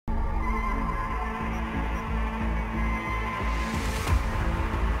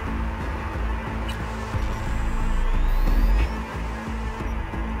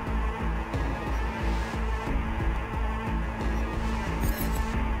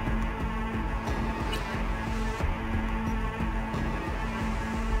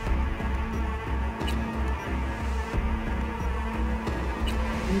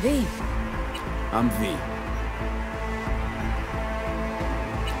V. I'm V.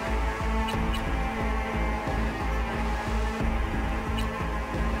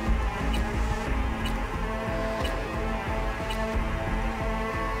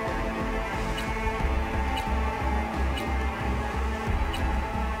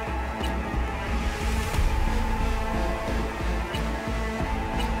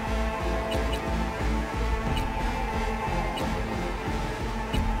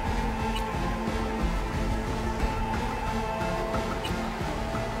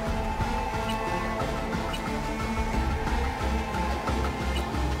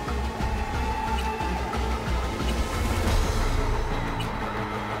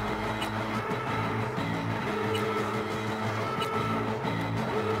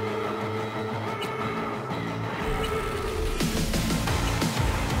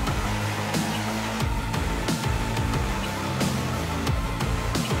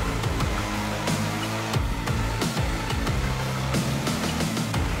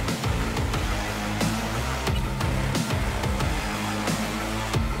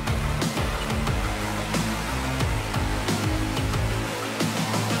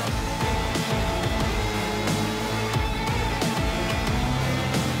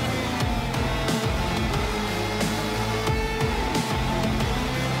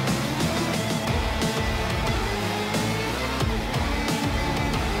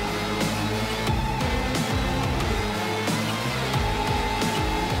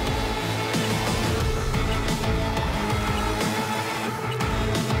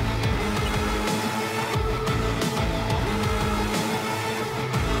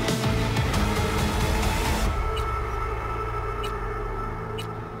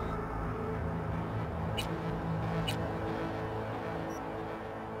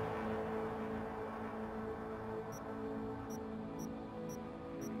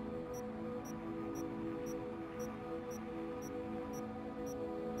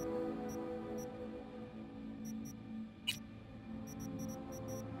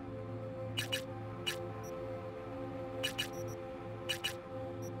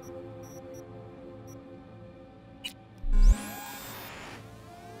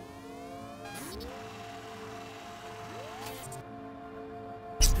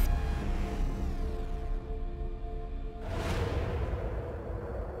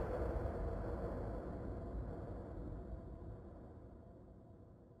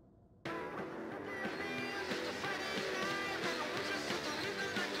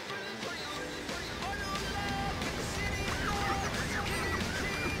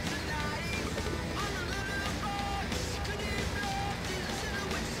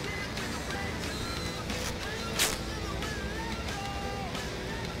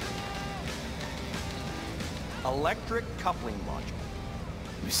 Electric coupling module.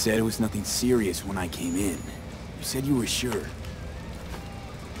 You said it was nothing serious when I came in. You said you were sure.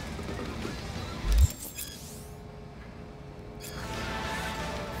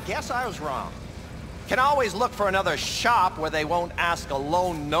 Guess I was wrong. Can always look for another shop where they won't ask a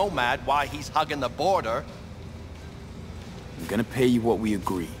lone nomad why he's hugging the border. I'm gonna pay you what we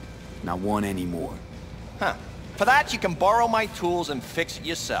agreed. Not one anymore. Huh. For that, you can borrow my tools and fix it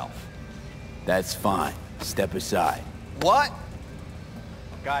yourself. That's fine. Step aside. What?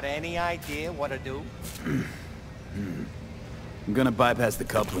 Got any idea what to do? I'm gonna bypass the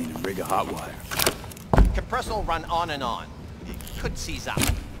coupling and rig a hot wire. Compressor will run on and on. It could seize up.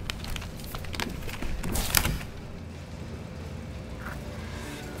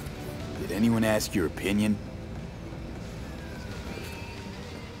 Did anyone ask your opinion?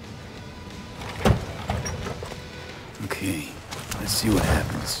 Okay, let's see what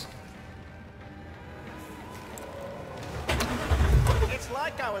happens. It's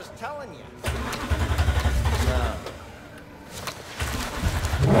like I was telling you.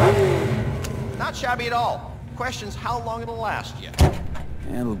 Not shabby at all. Question's how long it'll last you.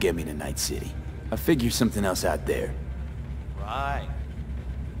 That'll get me to Night City. I'll figure something else out there. Right.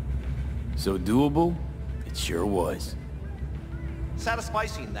 So doable? It sure was.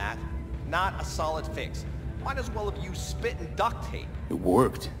 Satisficing that, not a solid fix. Might as well have used spit and duct tape. It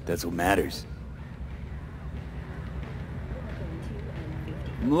worked. That's what matters.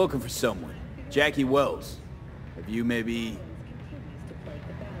 I'm looking for someone. Jackie Wells. Have you maybe...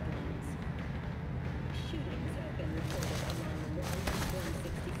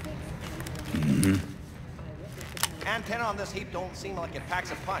 Antenna on this heap don't seem like it packs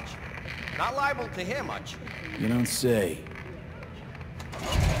a punch. Not liable to hear much. You don't say.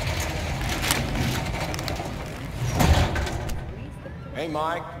 Hey,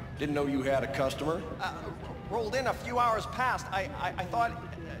 Mike. Didn't know you had a customer. Rolled in a few hours past. I thought...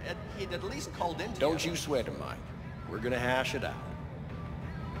 he'd at least called in to Don't you sweat it, Mike. We're gonna hash it out.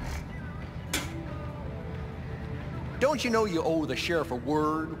 Don't you know you owe the sheriff a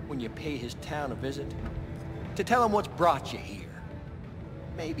word when you pay his town a visit? To tell him what's brought you here.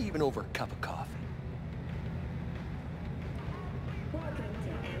 Maybe even over a cup of coffee.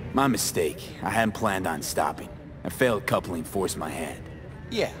 My mistake. I hadn't planned on stopping. A failed coupling forced my hand.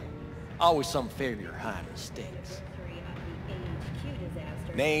 Yeah, always some failure hiding mistakes.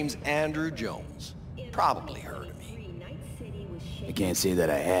 Name's Andrew Jones. Probably heard of me. I can't say that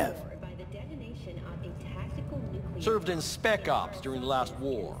I have. Served in Spec Ops during the last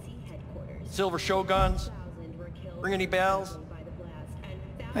war. Silver Shoguns? Ring any bells?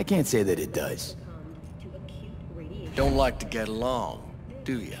 I can't say that it does. Don't like to get along,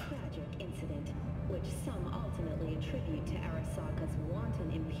 do ya?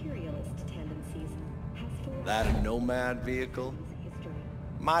 That a NOMAD vehicle?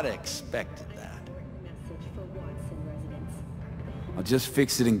 Might have expected that. I'll just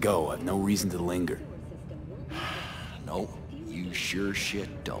fix it and go. I've no reason to linger. No, you sure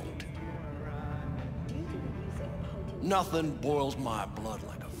shit don't. Nothing boils my blood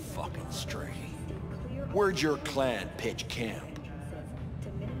like a fucking stray. Where'd your clan pitch camp?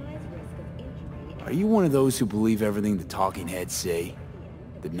 Are you one of those who believe everything the talking heads say?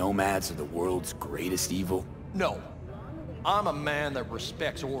 That nomads are the world's greatest evil? No. I'm a man that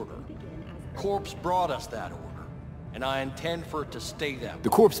respects order. Corp's brought us that order, and I intend for it to stay that way. The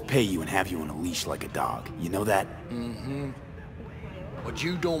Corps pay you and have you on a leash like a dog. You know that? Mm-hmm. But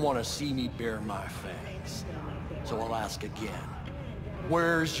you don't want to see me bare my fangs. So I'll ask again.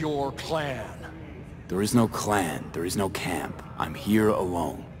 Where's your clan? There is no clan. There is no camp. I'm here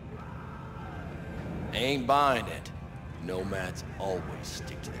alone. Ain't buying it. Nomads always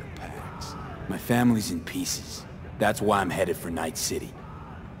stick to their packs. My family's in pieces. That's why I'm headed for Night City.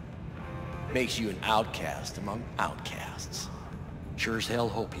 Makes you an outcast among outcasts. Sure as hell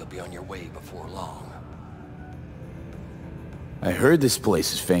hope you'll be on your way before long. I heard this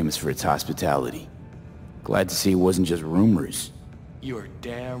place is famous for its hospitality. Glad to see it wasn't just rumors. You're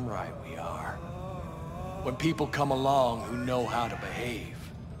damn right we are. When people come along who know how to behave.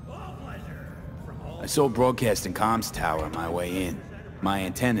 I saw a broadcasting comms tower on my way in. My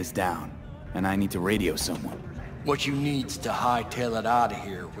antenna's down, and I need to radio someone. What you need's to hightail it out of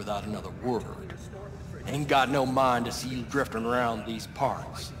here without another word. Ain't got no mind to see you drifting around these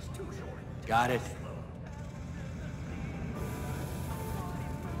parts. Got it?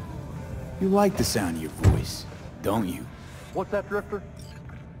 You like the sound of your voice, don't you? What's that, Drifter?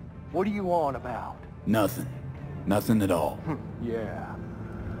 What are you on about? Nothing. Nothing at all. Yeah,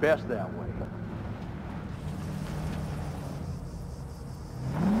 best that way.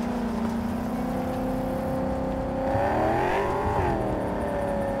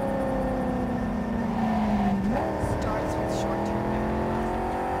 Starts with short-term memory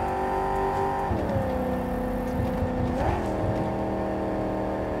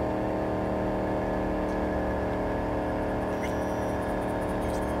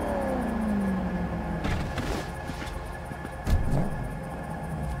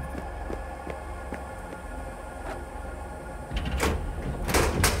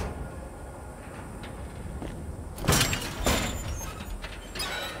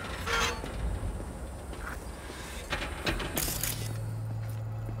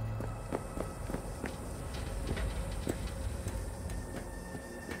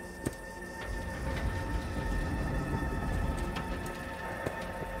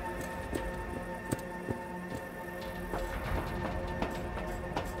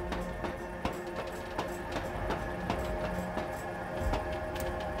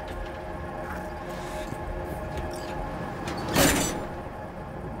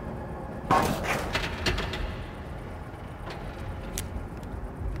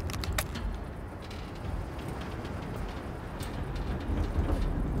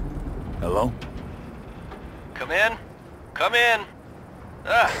Hello? Come in? Come in!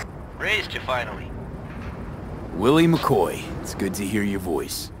 Ah, raised you finally. Willie McCoy. It's good to hear your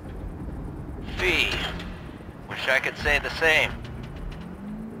voice. Fee. Wish I could say the same.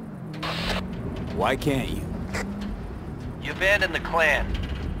 Why can't you? You abandoned the clan.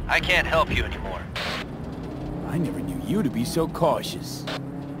 I can't help you anymore. I never knew you to be so cautious.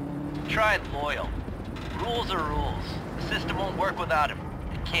 Try loyal. Rules are rules. The system won't work without him.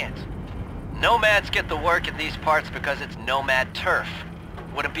 It can't. Nomads get the work in these parts because it's nomad turf.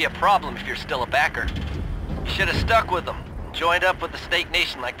 Wouldn't be a problem if you're still a backer. You should have stuck with them. Joined up with the Snake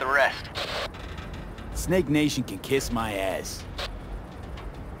Nation like the rest. Snake Nation can kiss my ass.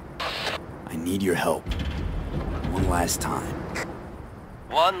 I need your help. One last time.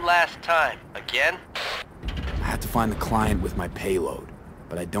 One last time. Again? I have to find the client with my payload,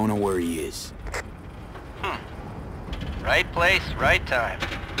 but I don't know where he is. Right place, right time.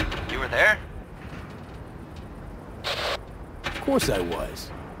 You were there? Of course I was.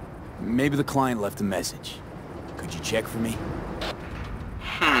 Maybe the client left a message. Could you check for me?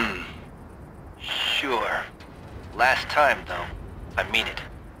 Sure. Last time, though. I mean it.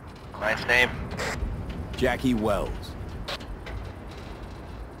 Client's name? Jackie Wells.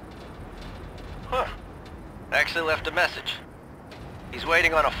 Huh. Actually left a message. He's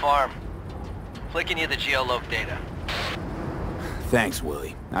waiting on a farm. Flicking you the geoloc data. Thanks,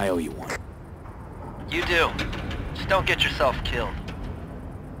 Willie. I owe you one. You do. Just don't get yourself killed.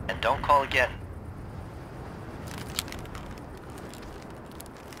 And don't call again.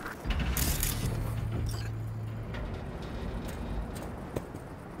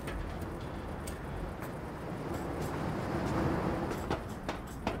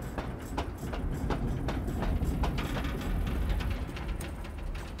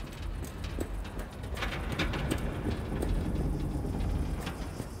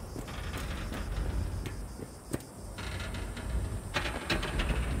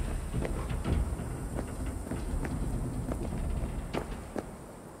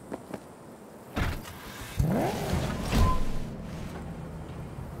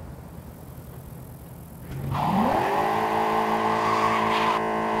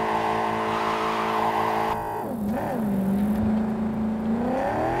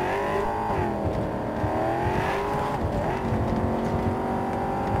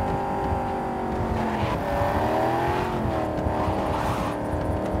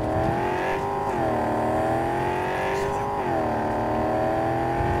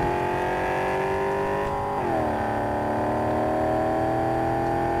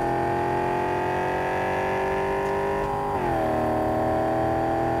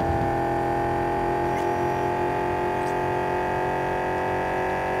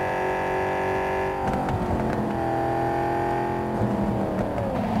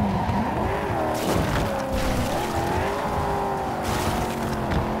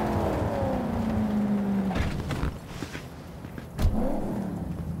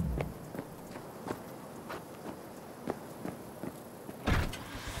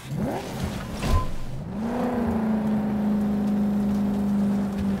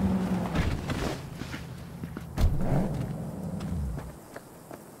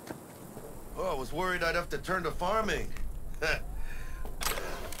 Worried I'd have to turn to farming.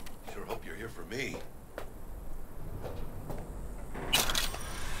 Sure hope you're here for me.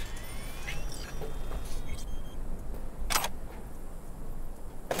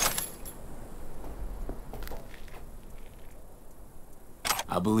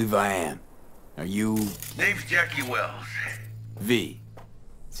 I believe I am. Are you... Name's Jackie Wells. V.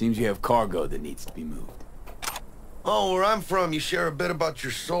 Seems you have cargo that needs to be moved. Oh, where I'm from, you share a bit about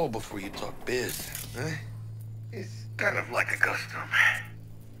your soul before you talk biz, eh? It's kind of like a custom.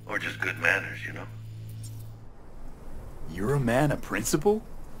 Or just good manners, you know? You're a man of principle?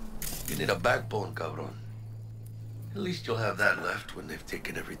 You need a backbone, cabron. At least you'll have that left when they've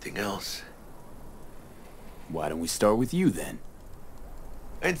taken everything else. Why don't we start with you, then?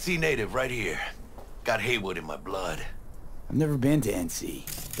 NC native, right here. Got Haywood in my blood. I've never been to NC.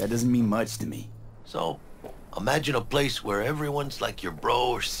 That doesn't mean much to me. So, imagine a place where everyone's like your bro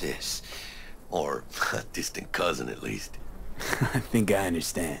or sis. Or a distant cousin, at least. I think I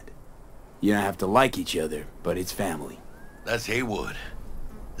understand. You don't have to like each other, but it's family. That's Haywood.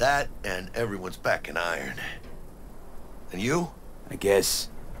 That and everyone's back in iron. And you? I guess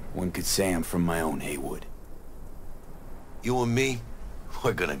one could say I'm from my own Haywood. You and me,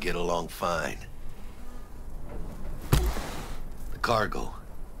 we're gonna get along fine. The cargo.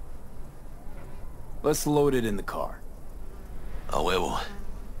 Let's load it in the car. A huevo.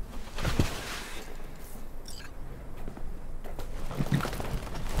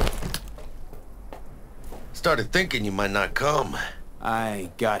 Started thinking you might not come. I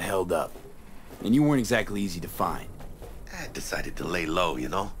got held up. And you weren't exactly easy to find. I decided to lay low, you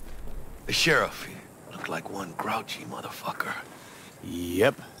know? The sheriff looked like one grouchy motherfucker.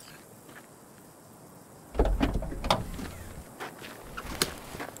 Yep.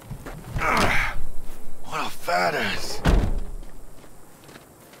 What a fat ass.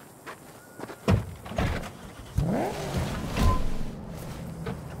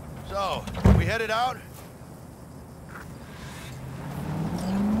 So, we headed out?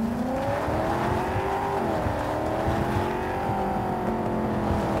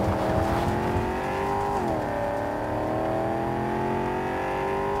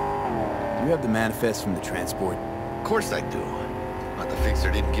 You have the manifest from the transport? Of course I do. But the fixer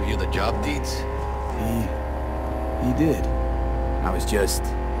didn't give you the job deeds? He did. I was just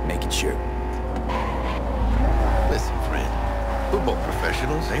making sure. Listen, friend. We're both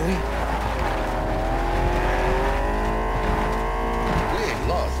professionals, ain't we? We ain't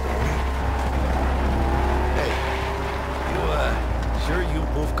lost, are we? Hey, you, sure you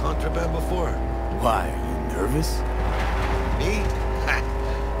moved contraband before? Why, are you nervous? Me?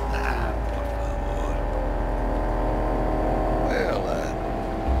 Nah, por favor. Well,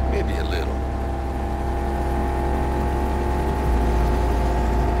 maybe a little.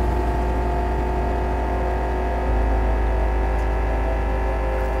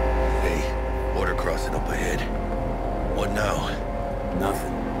 Hey, border crossing up ahead. What now?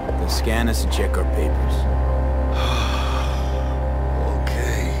 Nothing. They'll scan us and check our papers.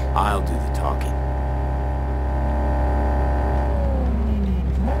 Okay. I'll do the talking.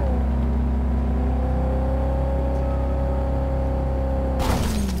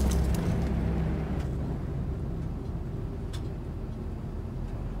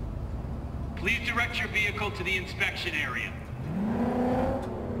 Please direct your vehicle to the inspection area.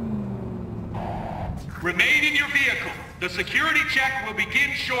 Remain in your vehicle. The security check will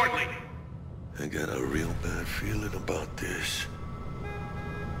begin shortly. I got a real bad feeling about this.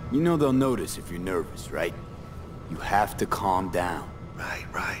 You know they'll notice if you're nervous, right? You have to calm down.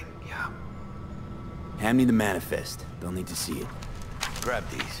 Right, yeah. Hand me the manifest. They'll need to see it. Grab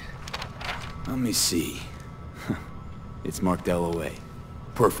these. Let me see. It's marked LOA.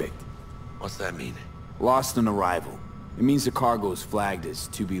 Perfect. What's that mean? Lost on arrival. It means the cargo is flagged as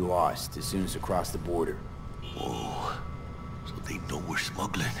to be lost as soon as across the border. Whoa. So they know we're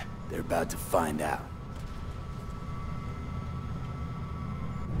smuggling. They're about to find out.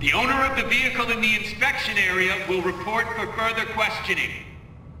 The owner of the vehicle in the inspection area will report for further questioning.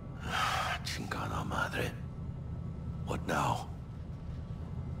 Chingada madre. What now?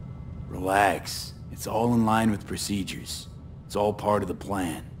 Relax. It's all in line with procedures. It's all part of the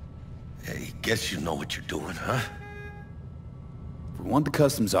plan. Hey, guess you know what you're doing, huh? If we want the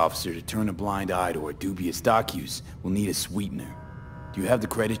customs officer to turn a blind eye to our dubious dock use, we'll need a sweetener. Do you have the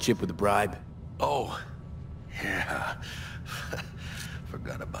credit chip with the bribe? Oh, yeah.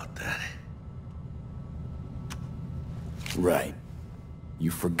 Forgot about that. Right.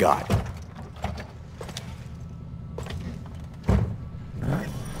 You forgot.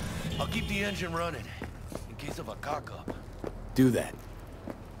 I'll keep the engine running, in case of a cock-up. Do that.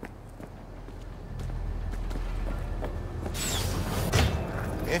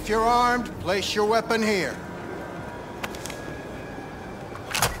 If you're armed, place your weapon here.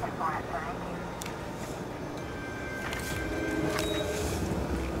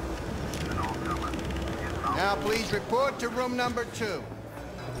 Now please report to room number 2.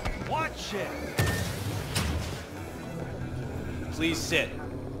 Watch it! Please sit.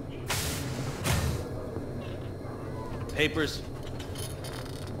 Papers.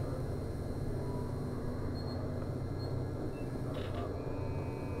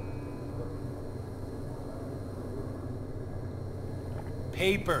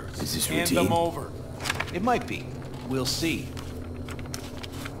 Papers. Is this Hand routine? them over. It might be. We'll see.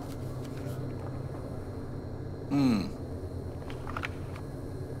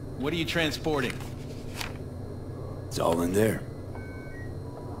 What are you transporting? It's all in there.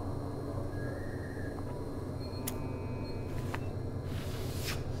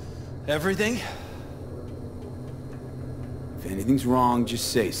 Everything? If anything's wrong,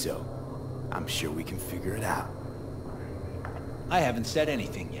 just say so. I'm sure we can figure it out. I haven't said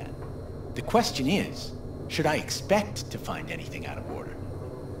anything yet. The question is, should I expect to find anything out of order?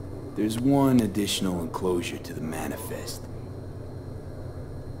 There's one additional enclosure to the manifest.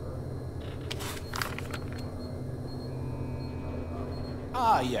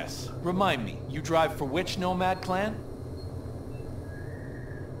 Ah, yes. Remind me, you drive for which Nomad clan?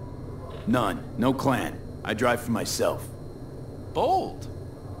 None. No clan. I drive for myself. Bold.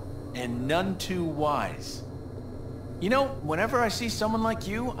 And none too wise. You know, whenever I see someone like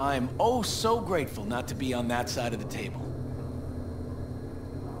you, I'm oh so grateful not to be on that side of the table.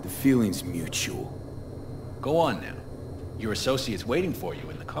 The feeling's mutual. Go on now. Your associate's waiting for you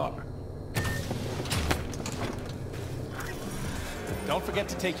in the car. Don't forget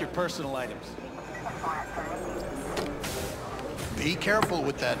to take your personal items. Be careful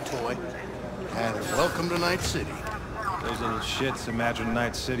with that toy. And welcome to Night City. Those little shits imagine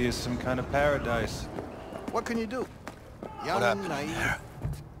Night City is some kind of paradise. What can you do? Young happened and naive, there?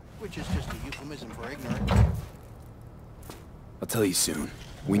 which is just a euphemism for ignorant. I'll tell you soon.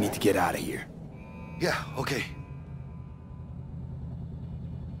 We need to get out of here. Yeah, okay.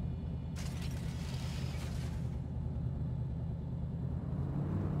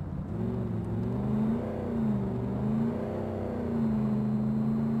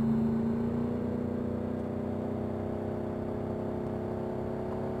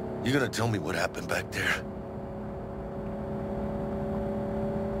 You gonna tell me what happened back there?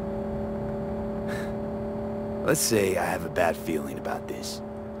 Let's say I have a bad feeling about this.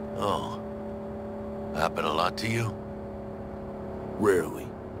 Oh. Happened a lot to you? Rarely.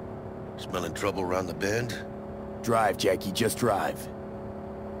 Smelling trouble around the bend? Drive, Jackie, just drive.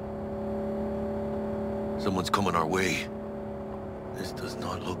 Someone's coming our way. This does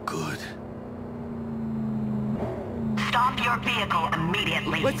not look good. Stop your vehicle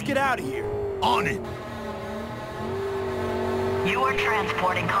immediately. Let's get out of here. On it! You are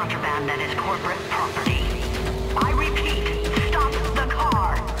transporting contraband that is corporate property. I repeat, stop the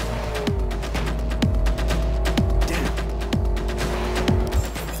car.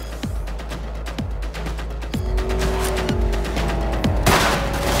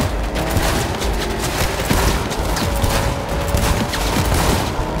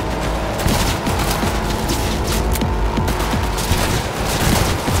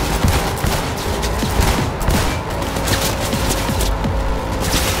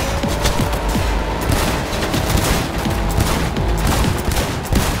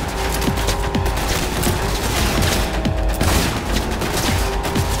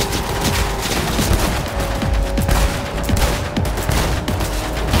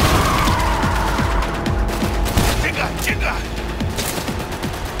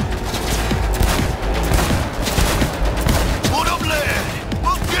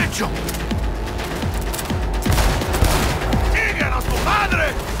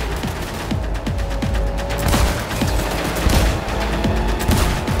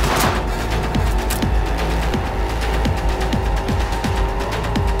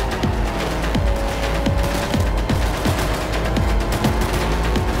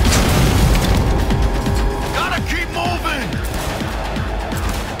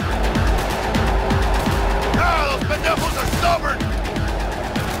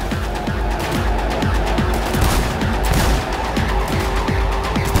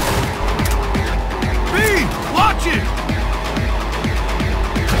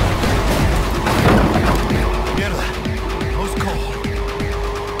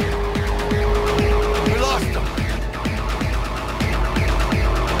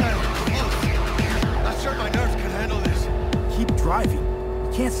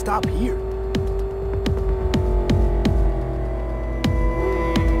 Stop here.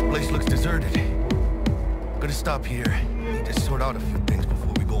 Place looks deserted. Gonna stop here. Need to sort out a few things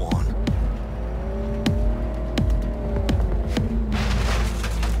before we go on.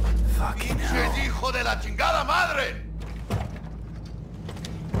 Fucking hell. ¡Hijo de la chingada madre!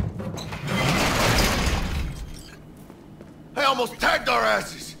 I almost tagged our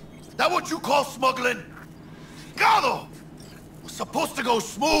asses. That what you call smuggling? Gado! Was supposed to go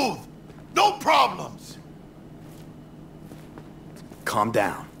smooth. No problems. Calm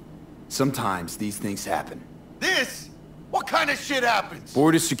down. Sometimes these things happen. This? What kind of shit happens?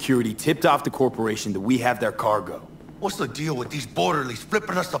 Border security tipped off the corporation that we have their cargo. What's the deal with these borderlies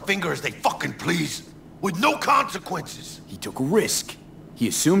flipping us the finger as they fucking please? With no consequences? He took a risk. He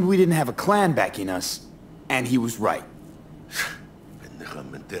assumed we didn't have a clan backing us, and he was right.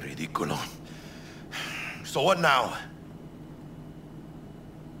 Pendejamente ridículo. So what now?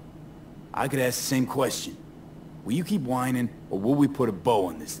 I could ask the same question. Will you keep whining, or will we put a bow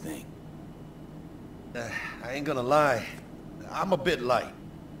on this thing? I ain't gonna lie. I'm a bit light.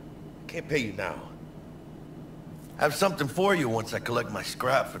 Can't pay you now. I have something for you once I collect my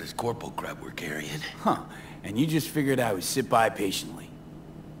scrap for this corpo crap we're carrying. Huh. And you just figured I would sit by patiently.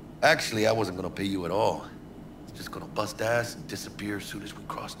 Actually, I wasn't gonna pay you at all. It's just gonna bust ass and disappear as soon as we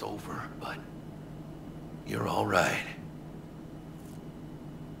crossed over, but... you're all right.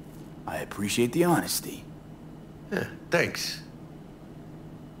 I appreciate the honesty. Yeah, thanks.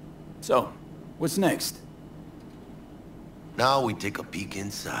 So, what's next? Now we take a peek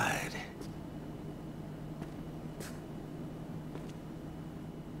inside.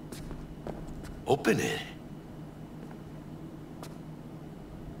 Open it.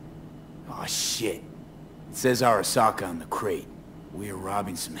 Aw, shit. It says Arasaka on the crate. We are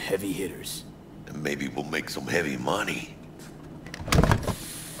robbing some heavy hitters. And maybe we'll make some heavy money.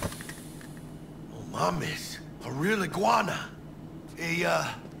 Oh, mames. A real iguana. A,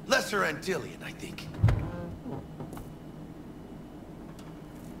 lesser Antillean, I think.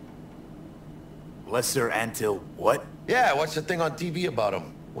 Lesser Antil what? Yeah, I watched a thing on TV about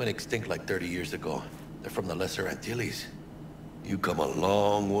them. Went extinct like 30 years ago. They're from the Lesser Antilles. You come a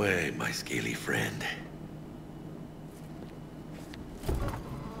long way, my scaly friend.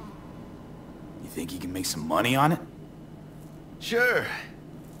 You think you can make some money on it? Sure.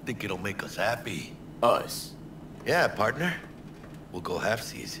 Think it'll make us happy. Us? Yeah, partner. We'll go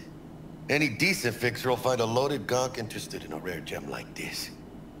halfsies. Any decent fixer will find a loaded gonk interested in a rare gem like this.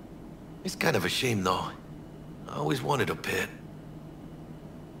 It's kind of a shame, though. I always wanted a pet.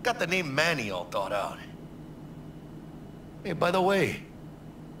 Got the name Manny all thought out. Hey, by the way,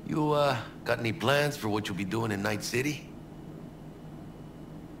 you, got any plans for what you'll be doing in Night City?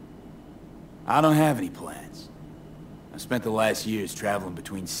 I don't have any plans. I spent the last years traveling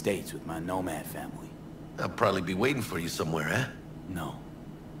between states with my NOMAD family. I'll probably be waiting for you somewhere, eh? No.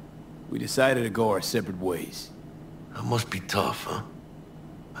 We decided to go our separate ways. That must be tough, huh?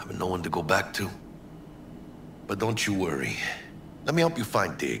 Having no one to go back to. But don't you worry. Let me help you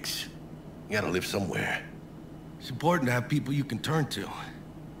find digs. You gotta live somewhere. It's important to have people you can turn to.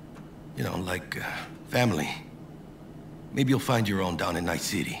 You know, like, family. Maybe you'll find your own down in Night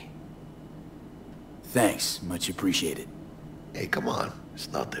City. Thanks, much appreciated. Hey, come on. It's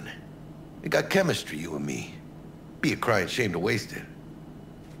nothing. We got chemistry, you and me. Be a crying shame to waste it.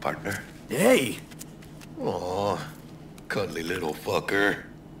 Partner? Hey! Aw, cuddly little fucker.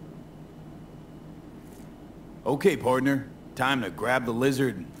 Okay, partner. Time to grab the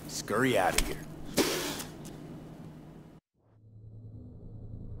lizard and scurry out of here.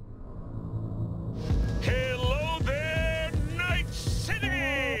 Hello there, Night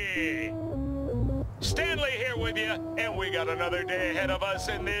City! Stanley here with you, and we got another day ahead of us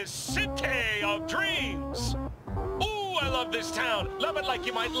in this city of dreams. Ooh, I love this town. Love it like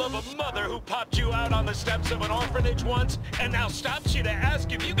you might love a mother who popped you out on the steps of an orphanage once and now stops you to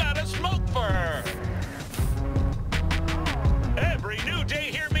ask if you got a smoke for her. Every new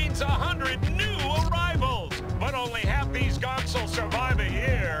day here means 100 new arrivals, but only half these gonks will survive a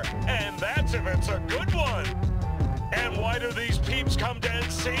year, and that's if it's a good one. And why do these peeps come to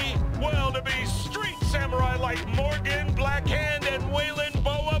NC? Well, to be street samurai like Morgan, Blackhand, and Waylon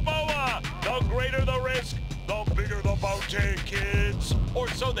Boa Boa. The greater the risk, the bigger the bounty, kids. Or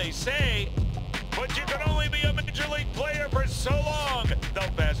so they say. But you can only be a Major League player for so long. The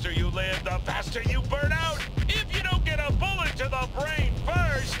faster you live, the faster you burn out. If you don't get a bullet to the brain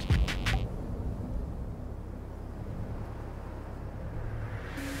first.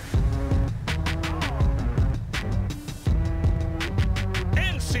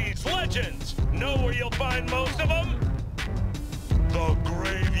 NC's legends. Know where you'll find most of them? The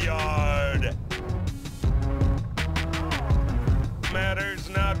graveyard. Matters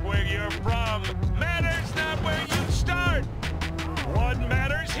not where you're from, matters not where you start. What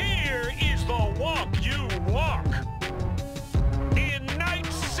matters here is the walk you walk. In Night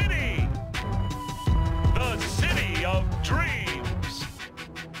City, the city of dreams.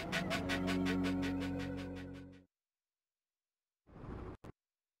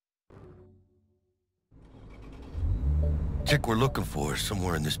 Chick we're looking for is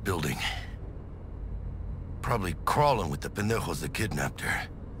somewhere in this building. Probably crawling with the pendejos that kidnapped her.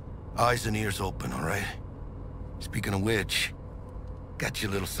 Eyes and ears open, all right? Speaking of which, got you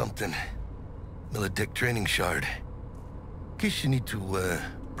a little something. Militech training shard. In case you need to,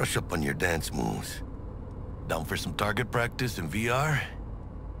 brush up on your dance moves. Down for some target practice in VR?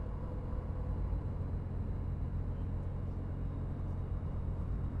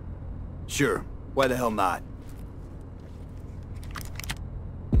 Sure. Why the hell not?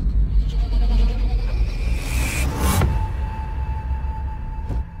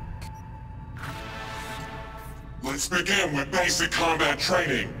 Let's begin with basic combat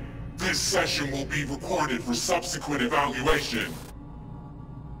training. This session will be recorded for subsequent evaluation.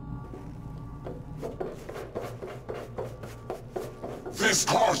 This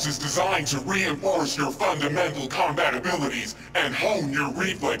course is designed to reinforce your fundamental combat abilities and hone your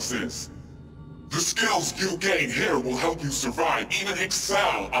reflexes. The skills you gain here will help you survive, even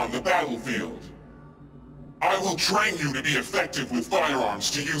excel on the battlefield. I will train you to be effective with firearms,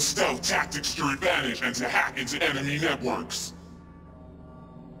 to use stealth tactics to your advantage, and to hack into enemy networks.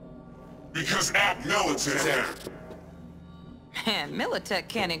 Because at Militech... Man, Militech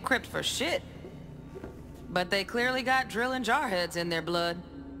can't encrypt for shit. But they clearly got drill and jarheads in their blood.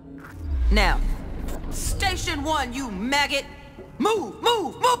 Now, Station 1, you maggot! Move,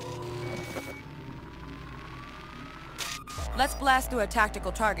 move, move! Let's blast through a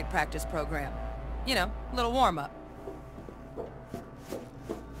tactical target practice program. You know, a little warm-up.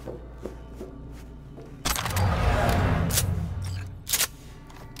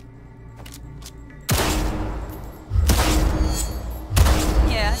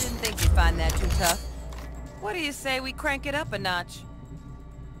 Yeah, I didn't think you'd find that too tough. What do you say we crank it up a notch?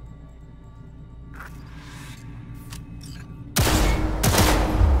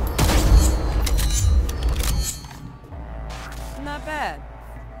 Not bad.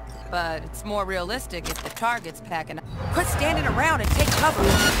 But it's more realistic if the target's packing up. Quit standing around and take cover.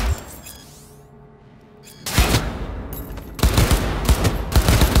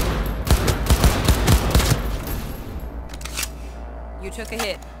 You took a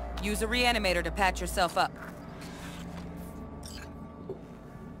hit. Use a reanimator to patch yourself up.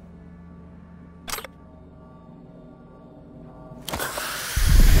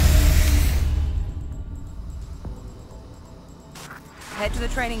 Head to the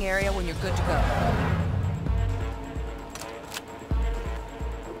training area when you're good to go.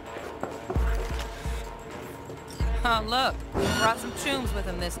 Oh, look. He brought some chooms with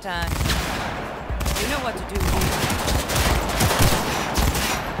him this time. You know what to do here.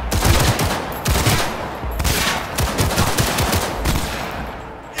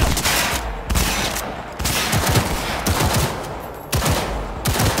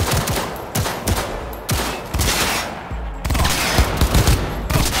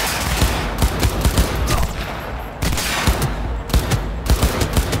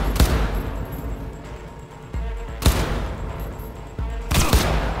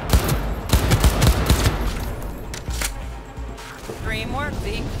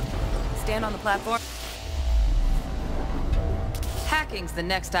 Stand on the platform. Hacking's the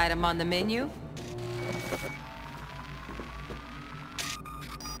next item on the menu.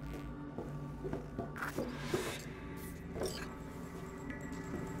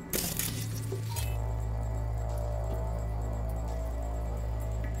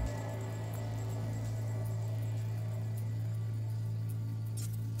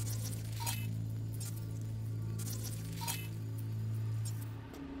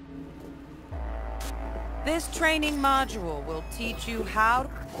 This training module will teach you how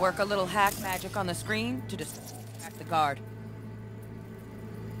to work a little hack magic on the screen to distract the guard.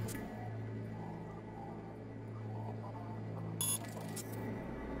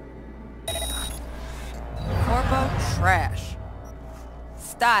 Corpo trash.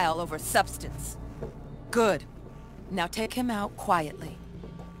 Style over substance. Good. Now take him out quietly.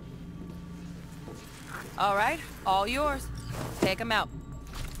 All right, all yours. Take him out.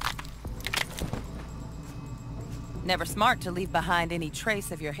 Never smart to leave behind any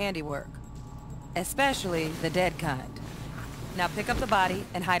trace of your handiwork. Especially the dead kind. Now pick up the body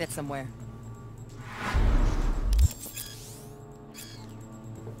and hide it somewhere.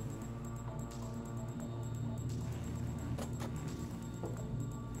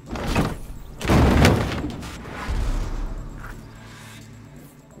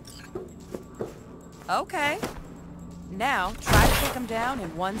 Okay. Now, try to take him down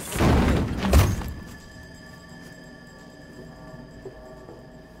in one swoop.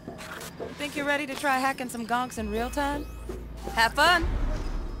 Think you're ready to try hacking some gonks in real time? Have fun!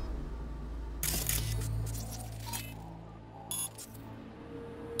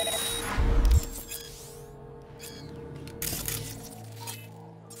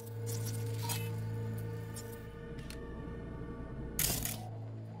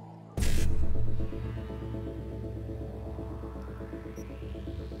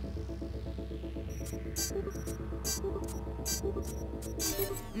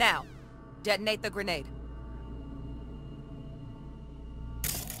 Now, detonate the grenade.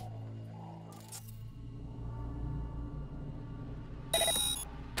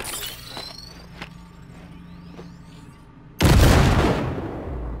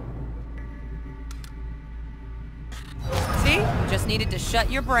 See? Just needed to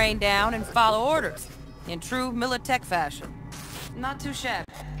shut your brain down and follow orders. In true Militech fashion. Not too shabby.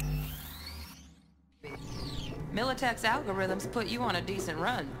 Militech's algorithms put you on a decent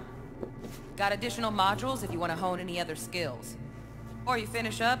run. Got additional modules if you want to hone any other skills. Or you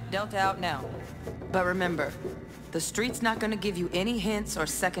finish up, Delta out now. But remember, the street's not gonna give you any hints or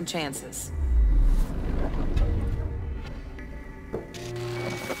second chances.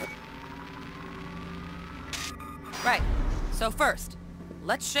 Right, so first,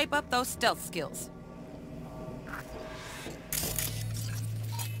 let's shape up those stealth skills.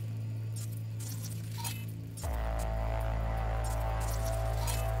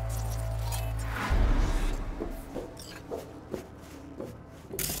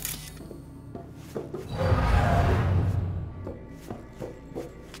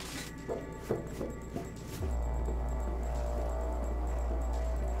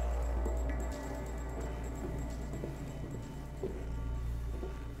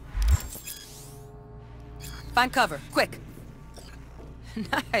 Find cover, quick.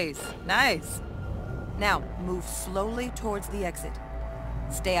 Nice, nice. Now, move slowly towards the exit.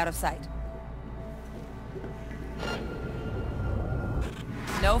 Stay out of sight.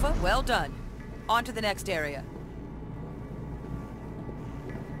 Nova, well done. On to the next area.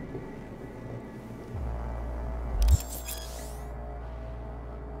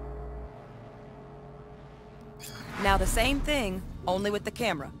 Now the same thing, only with the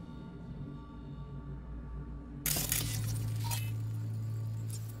camera.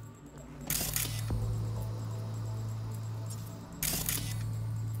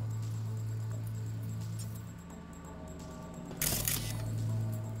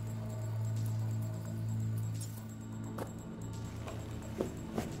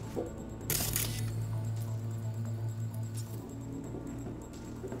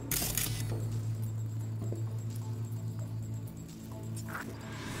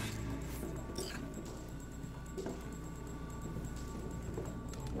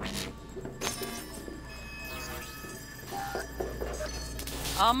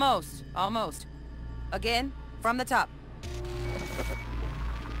 Almost, almost. Again, from the top.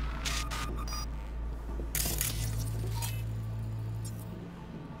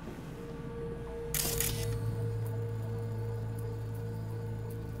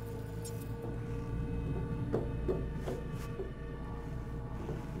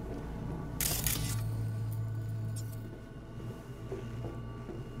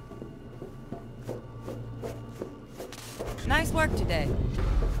 Nice work today.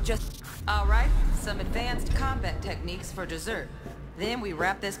 All right, some advanced combat techniques for dessert. Then we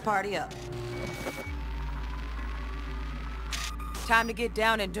wrap this party up. Time to get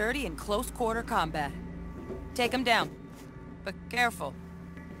down and dirty in close quarter combat. Take him down. But careful.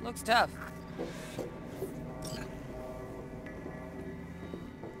 Looks tough.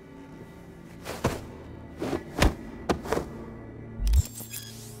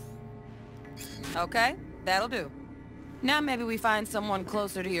 Okay, that'll do. Now maybe we find someone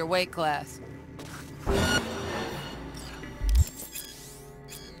closer to your weight class.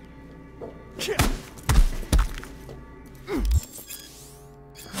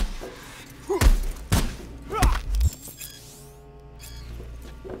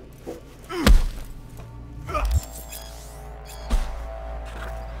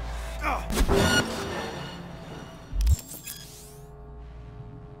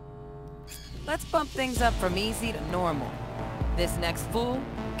 Let's bump things up from easy to normal. This next fool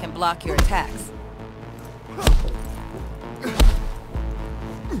can block your attacks.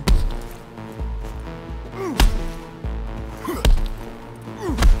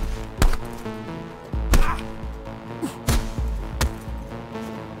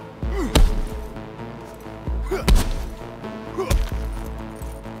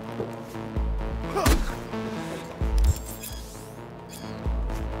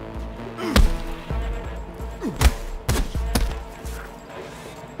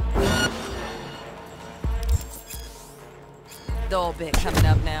 Dull bit coming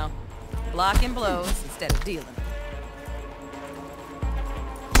up now. Blocking blows instead of dealing.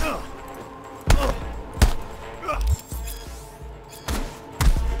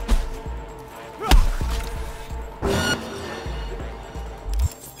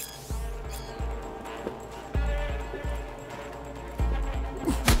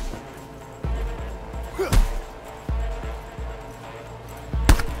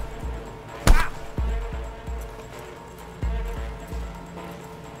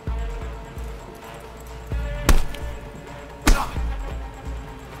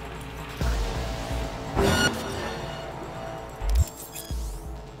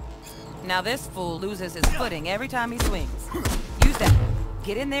 Now this fool loses his footing every time he swings. Use that.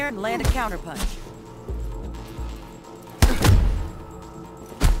 Get in there and land a counterpunch.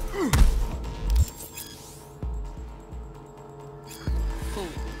 Cool.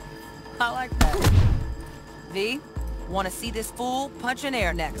 I like that. V, want to see this fool punch in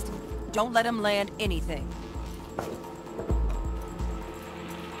air next. Don't let him land anything.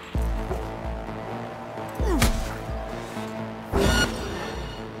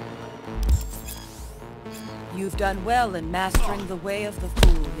 You've done well in mastering the way of the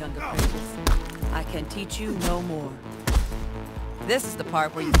fool, young apprentice. I can teach you no more. This is the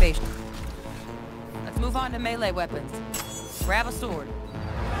part where you face... Let's move on to melee weapons. Grab a sword.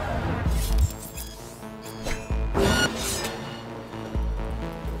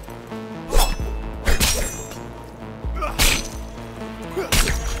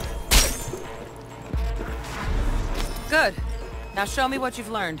 Good. Now show me what you've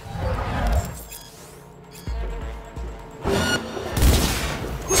learned.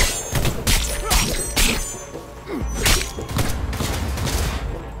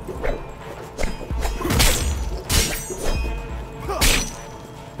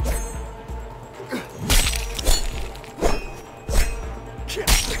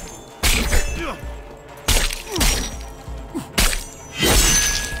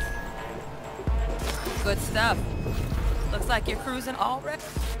 Good stuff. Looks like you're cruising already.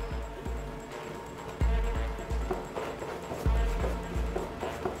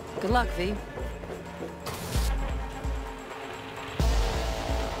 Good luck, V.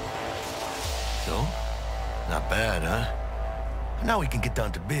 So? Not bad, huh? Now we can get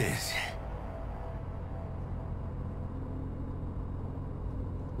down to biz.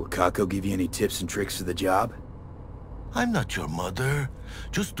 Will Kako give you any tips and tricks for the job? I'm not your mother.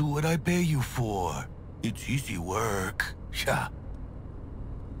 Just do what I pay you for. It's easy work. Yeah.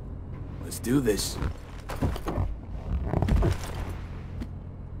 Let's do this.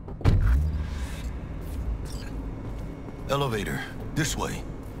 Elevator. This way.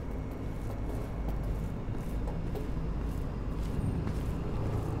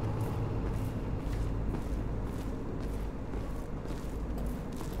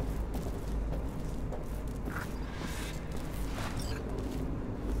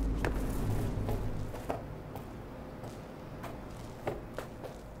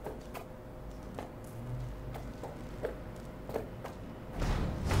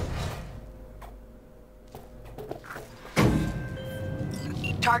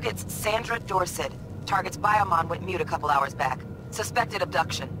 Target's Sandra Dorset. Target's biomon went mute a couple hours back. Suspected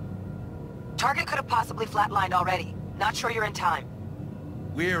abduction. Target could have possibly flatlined already. Not sure you're in time.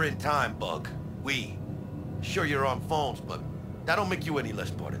 We're in time, Bug. We. Sure you're on phones, but that don't make you any less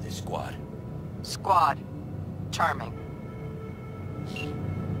part of this squad. Squad. Charming.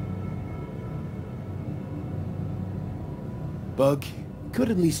 Bug, could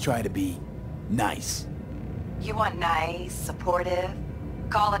at least try to be nice. You want nice, supportive?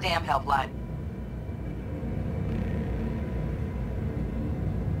 Call a damn helpline.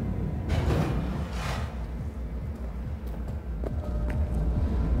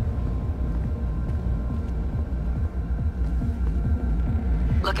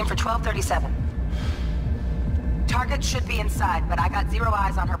 Looking for 1237. Target should be inside, but I got zero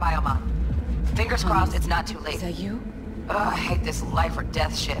eyes on her biomon. Fingers crossed it's not too late. Is that you? Ugh, I hate this life or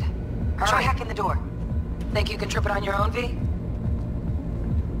death shit. Try hacking the door. Think you can trip it on your own, V?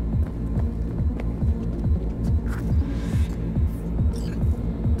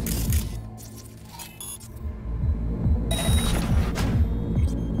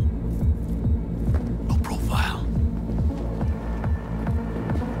 No profile.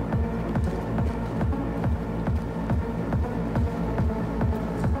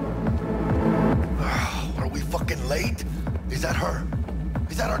 Are we fucking late? Is that her?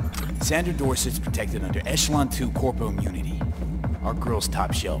 Is that our... Sandra Dorset's protected under Echelon 2 Corpo Immunity. Our girl's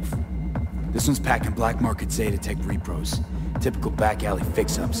top shelf. This one's packing black market Zetatech repros. Typical back alley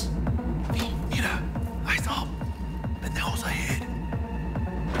fix-ups. Mira, eyes up. Pendejos ahead.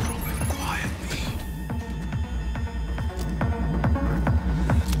 Quiet, V.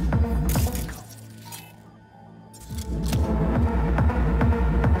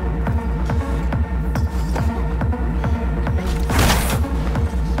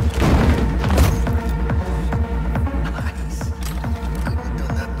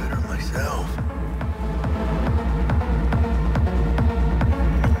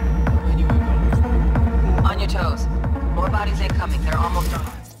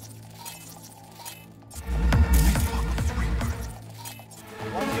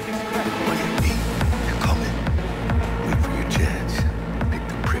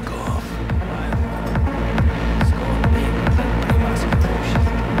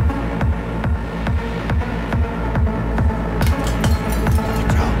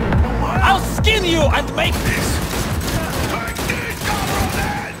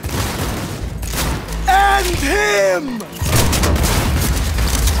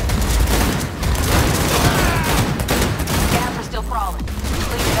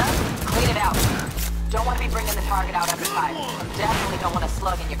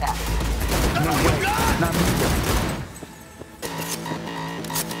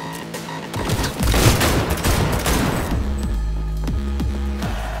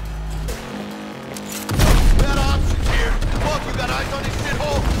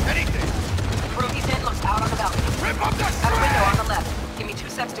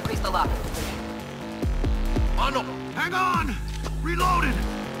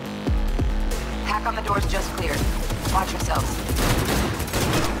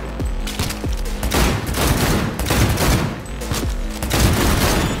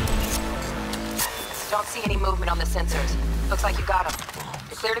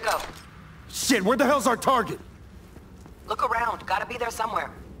 Where the hell's our target? Look around. Gotta be there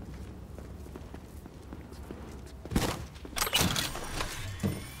somewhere.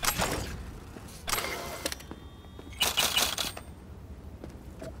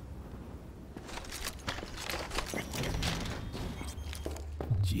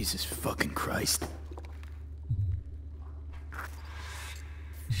 Jesus fucking Christ.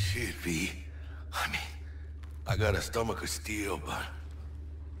 Shit, V. I mean, I got a stomach of steel, but...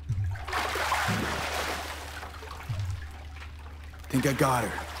 Think I got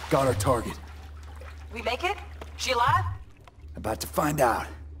her. Got our target. We make it? She alive? About to find out.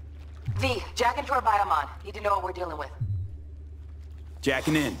 V, jack into her biomon. Need to know what we're dealing with.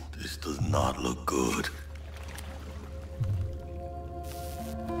 Jacking in. This does not look good.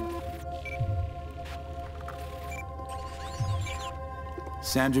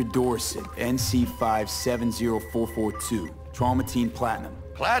 Sandra Dorset, NC570442. Traumatine Platinum.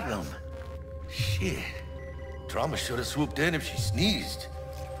 Platinum? Shit. Trauma should have swooped in if she sneezed.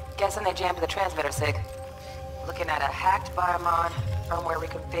 Guessing they jammed the transmitter, Sig. Looking at a hacked biomon, firmware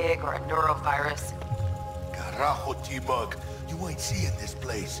reconfig, or a neurovirus. Carajo, T-Bug. You ain't seeing this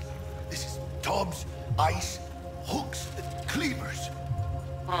place. This is tubs, ice, hooks, and cleavers.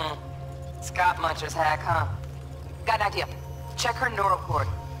 Scott Muncher's hack, huh? Got an idea. Check her neural cord.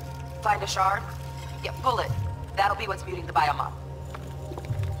 Find a shard? Yeah, pull it. That'll be what's muting the biomon.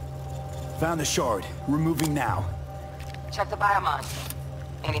 Found the shard. We're moving now. Check the biomon.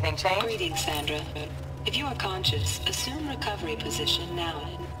 Anything change? Greetings, Sandra. If you are conscious, assume recovery position now.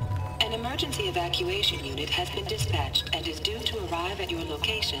 An emergency evacuation unit has been dispatched and is due to arrive at your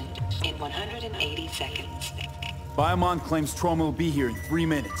location in 180 seconds. Biomon claims trauma will be here in 3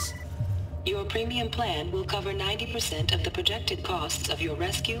 minutes. Your premium plan will cover 90% of the projected costs of your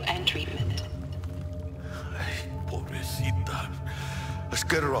rescue and treatment. Pobrecita. Let's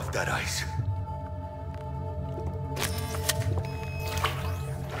get her off that ice.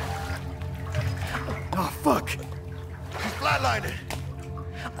 Oh, fuck! She's flatlining.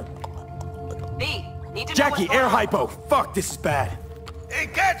 B, need to Jackie, know air hypo! Fuck, this is bad. Hey,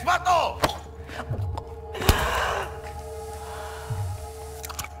 catch, vato!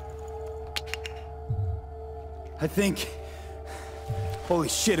 I think... Holy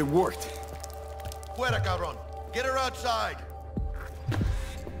shit, it worked. Fuera, cabrón. Get her outside.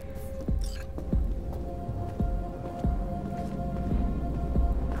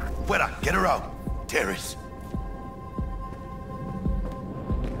 Fuera, get her out. Terrace.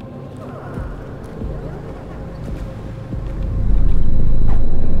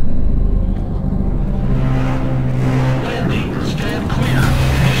 Landing, stand clear.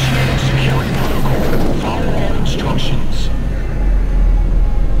 Initiating security protocol. Follow all instructions.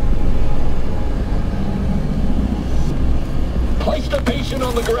 Place the patient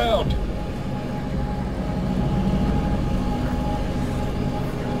on the ground.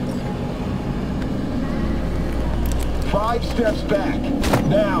 Five steps back.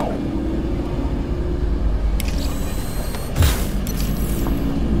 Now.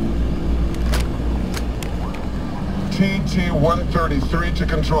 TT-133 to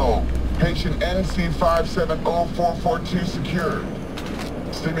control. Patient NC570442 secured.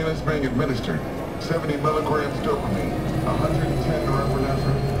 Stimulants being administered. 70 milligrams dopamine, 110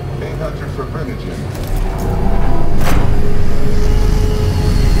 norepinephrine, 800 for Venogen.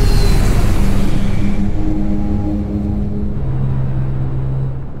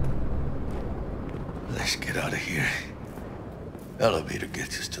 Let's get out of here. Elevator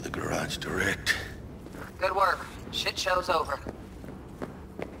gets us to the garage direct. Good work. Shit show's over.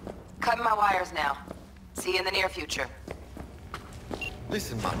 Cutting my wires now. See you in the near future.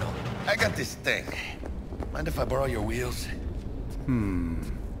 Listen, Mano. I got this thing. Mind if I borrow your wheels? I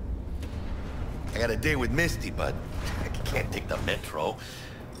got a date with Misty, but I can't take the metro.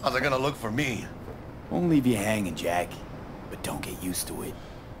 How's it gonna look for me? Won't leave you hanging, Jack. But don't get used to it.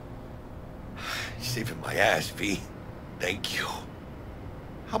 You're saving my ass, V. Thank you.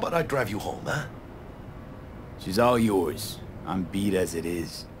 How about I drive you home, huh? She's all yours. I'm beat as it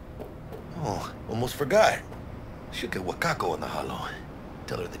is. Oh, almost forgot. Should get Wakako in the hollow.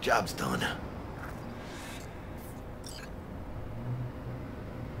 Tell her the job's done.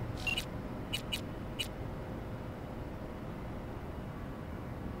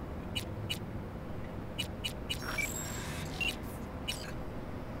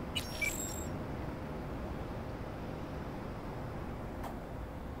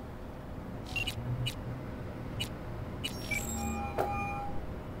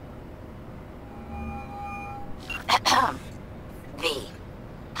 V,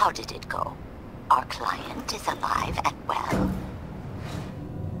 how did it go? Our client is alive and well.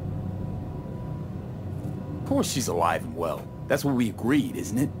 Of course she's alive and well. That's what we agreed,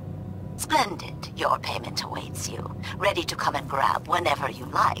 isn't it? Splendid. Your payment awaits you. Ready to come and grab whenever you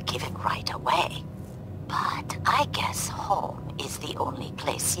like, even right away. But I guess home is the only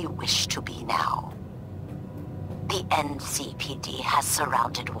place you wish to be now. The NCPD has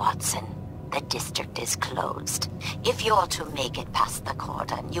surrounded Watson. The district is closed. If you're to make it past the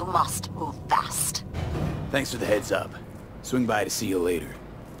cordon, you must move fast. Thanks for the heads up. Swing by to see you later.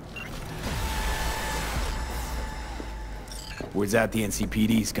 Word's out the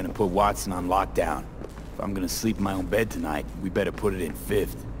NCPD's gonna put Watson on lockdown. If I'm gonna sleep in my own bed tonight, we better put it in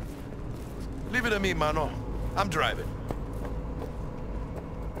 5th. Leave it to me, Mano. I'm driving.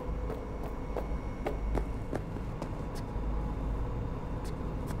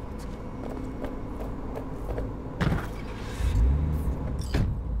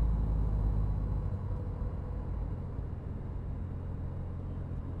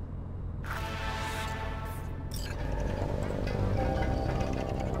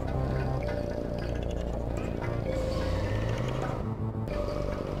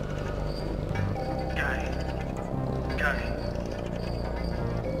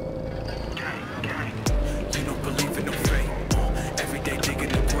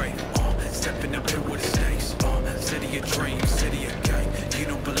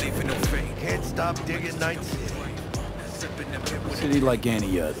 Stop digging nights. City like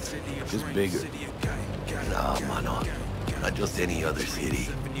any other, just bigger. Nah, mano. Not just any other city.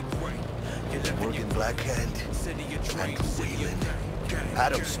 Morgan Blackhand, Andrew Whalen,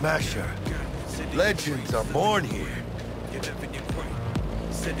 Adam Smasher. Legends are born here.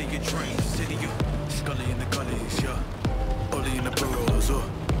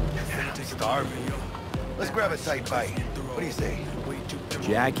 Starving. Let's grab a tight bite. What do you say?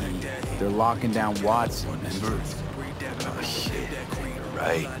 Jackie, they're locking down Watson, remember? Oh shit, you're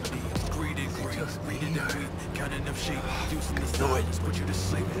right. Just be here. Do it.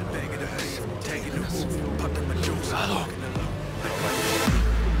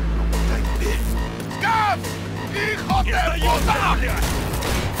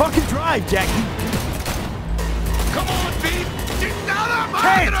 Fucking drive, Jackie! Come on, Pete!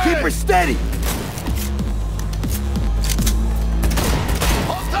 Hey, keep her steady!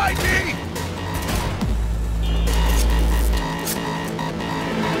 Hold tight, Pete!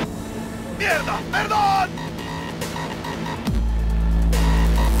 ¡Mierda! ¡Perdón!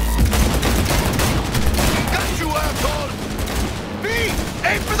 Got you, asshole! Pete!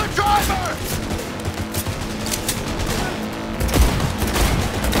 Aim for the driver!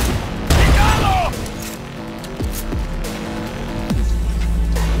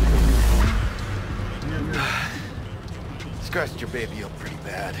 Scratched your baby up pretty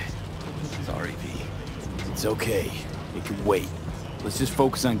bad. Sorry, V. It's okay. It can wait. Let's just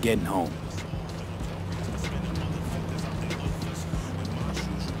focus on getting home.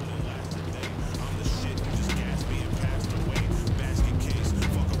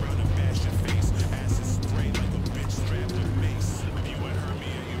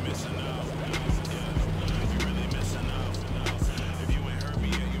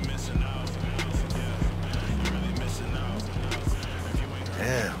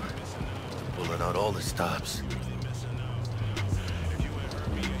 Damn. Pulling out all the stops.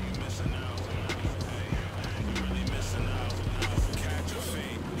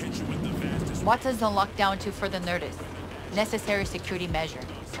 Watson's on lockdown to further notice. Necessary security measure.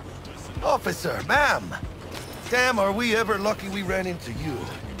 Officer, ma'am! Damn, are we ever lucky we ran into you.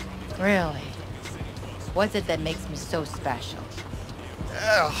 Really? What's it that makes me so special?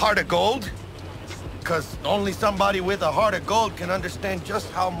 Heart of gold? Because only somebody with a heart of gold can understand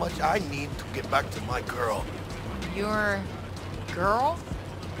just how much I need to get back to my girl. Your girl?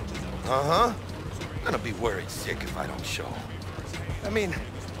 Uh-huh. I'm gonna be worried sick if I don't show. I mean,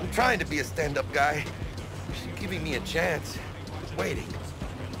 I'm trying to be a stand-up guy. She's giving me a chance. Waiting.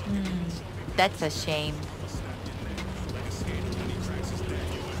 That's a shame.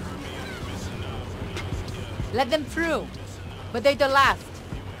 Let them through. But they're the last.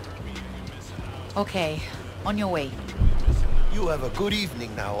 Okay, on your way. You have a good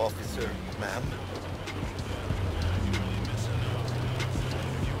evening now, officer, ma'am.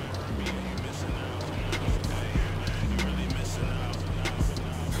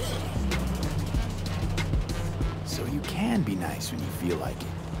 So you can be nice when you feel like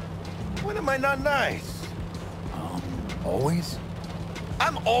it. When am I not nice? Always?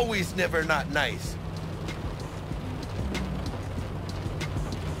 I'm always never not nice.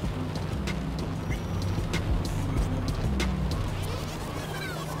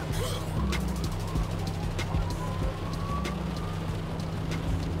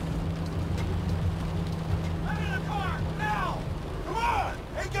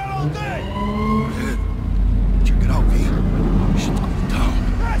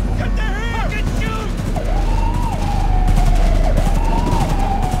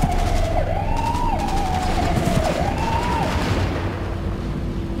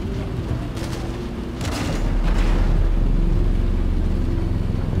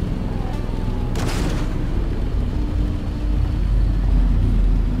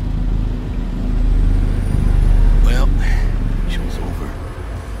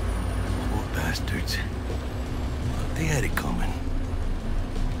 They had it coming.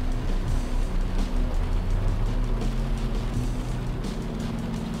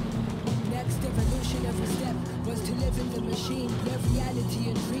 Next evolution every step was to live in the machine, live reality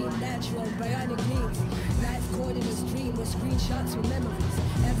in dream, natural bionic means. Life caught in a stream with screenshots with memories,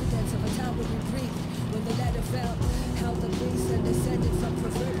 evidence of a time when we breathed. When the ladder fell, held the beast and descended from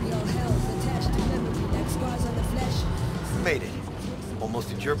proverbial hells, attached to memory like scars on the flesh. Made it.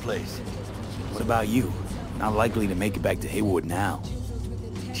 Almost at your place. What about you? Not likely to make it back to Haywood now.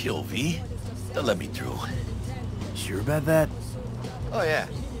 Chill, V. They'll let me through. Sure about that? Oh, yeah.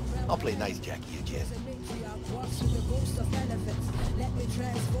 I'll play nice Jackie again. walks with the ghost of elephants. Let me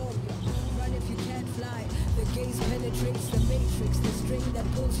transform you. Run if you can't fly. The gaze penetrates the matrix, the string that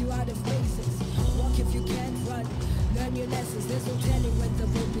pulls you out of basics. Walk if you can't run. Learn your lessons. There's no telling when the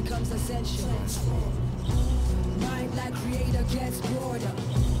road becomes essential. Mind like creator gets broader.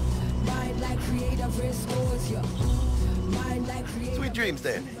 Mind like creator restores you. Mind like creator. Sweet dreams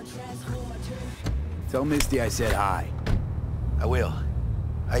then. Tell Misty I said hi. I will.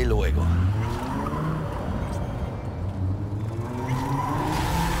 Ahí luego.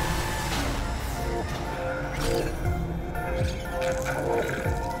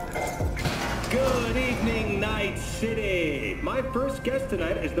 Good evening, Night City. My first guest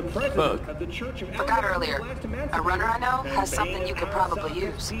tonight is the president of the Church of... Forgot earlier. A runner I know has something you could probably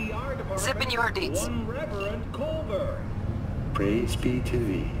use. Zip in your deeds. One Reverend Culver. Praise be to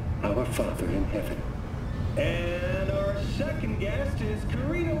thee, our Father in heaven. And our second guest is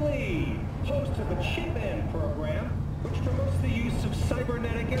Karina Lee, host of the Chip In program, which promotes the use of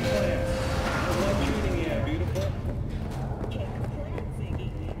cybernetic implants.